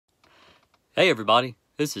Hey everybody,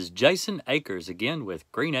 this is Jason Akers again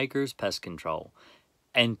with Green Acres Pest Control.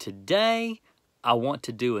 And today I want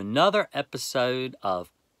to do another episode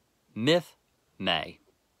of Myth May.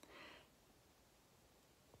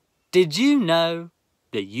 Did you know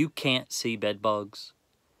that you can't see bed bugs?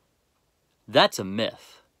 That's a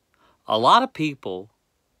myth. A lot of people,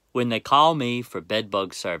 when they call me for bed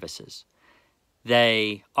bug services,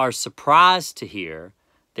 they are surprised to hear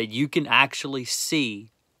that you can actually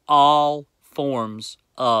see all forms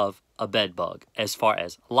of a bed bug as far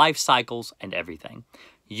as life cycles and everything.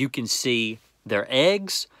 You can see their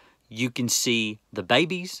eggs, you can see the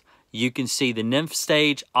babies, you can see the nymph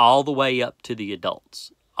stage all the way up to the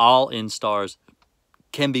adults. All instars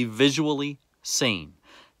can be visually seen.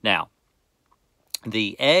 Now,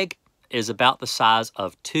 the egg is about the size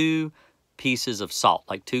of 2 pieces of salt,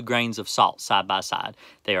 like 2 grains of salt side by side.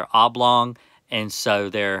 They are oblong, and so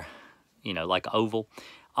they're, like oval.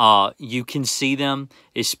 You can see them,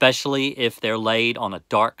 especially if they're laid on a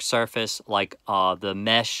dark surface, like the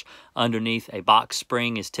mesh underneath a box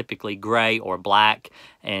spring is typically gray or black,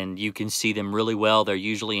 and you can see them really well. They're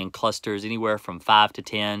usually in clusters, anywhere from 5 to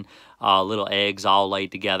 10 little eggs all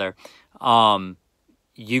laid together.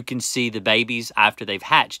 You can see the babies after they've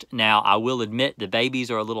hatched. Now, I will admit the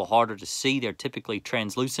babies are a little harder to see. They're typically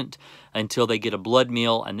translucent until they get a blood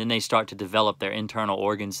meal, and then they start to develop their internal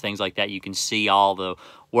organs, things like that. You can see all the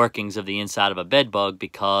workings of the inside of a bed bug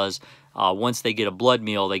because once they get a blood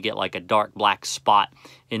meal, they get like a dark black spot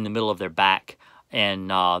in the middle of their back,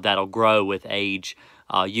 and that'll grow with age.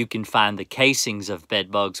 You can find the casings of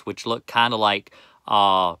bed bugs, which look kind of like,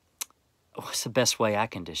 what's the best way I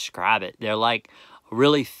can describe it? They're like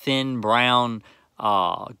really thin brown,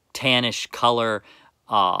 tannish color,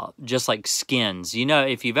 just like skins. You know,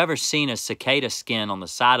 if you've ever seen a cicada skin on the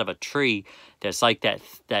side of a tree that's like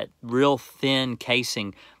that real thin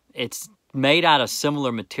casing, it's made out of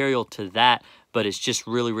similar material to that, but it's just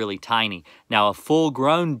really, really tiny. Now, a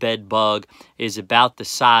full-grown bed bug is about the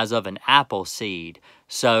size of an apple seed.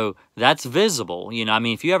 So that's visible. I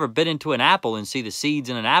mean, if you ever bit into an apple and see the seeds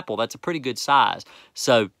in an apple, that's a pretty good size.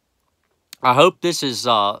 So I hope this has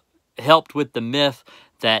helped with the myth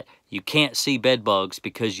that you can't see bed bugs,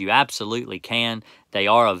 because you absolutely can. They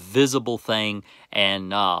are a visible thing,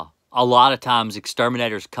 and a lot of times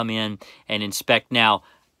exterminators come in and inspect. Now,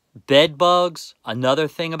 bed bugs, another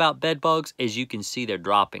thing about bed bugs is you can see their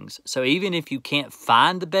droppings. So even if you can't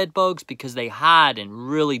find the bed bugs, because they hide in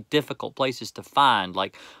really difficult places to find,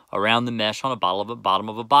 like around the mesh on the bottom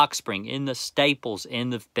of a box spring, in the staples in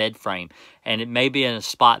the bed frame, and it may be in a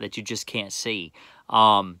spot that you just can't see.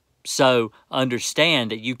 So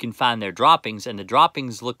understand that you can find their droppings, and the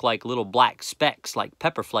droppings look like little black specks, like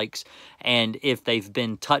pepper flakes. And if they've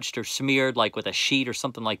been touched or smeared, like with a sheet or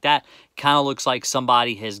something like that, kind of looks like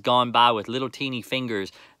somebody has gone by with little teeny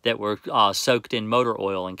fingers that were soaked in motor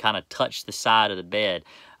oil and kind of touched the side of the bed.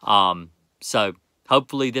 So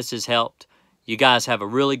hopefully this has helped. You guys have a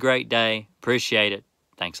really great day. Appreciate it.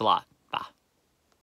 Thanks a lot.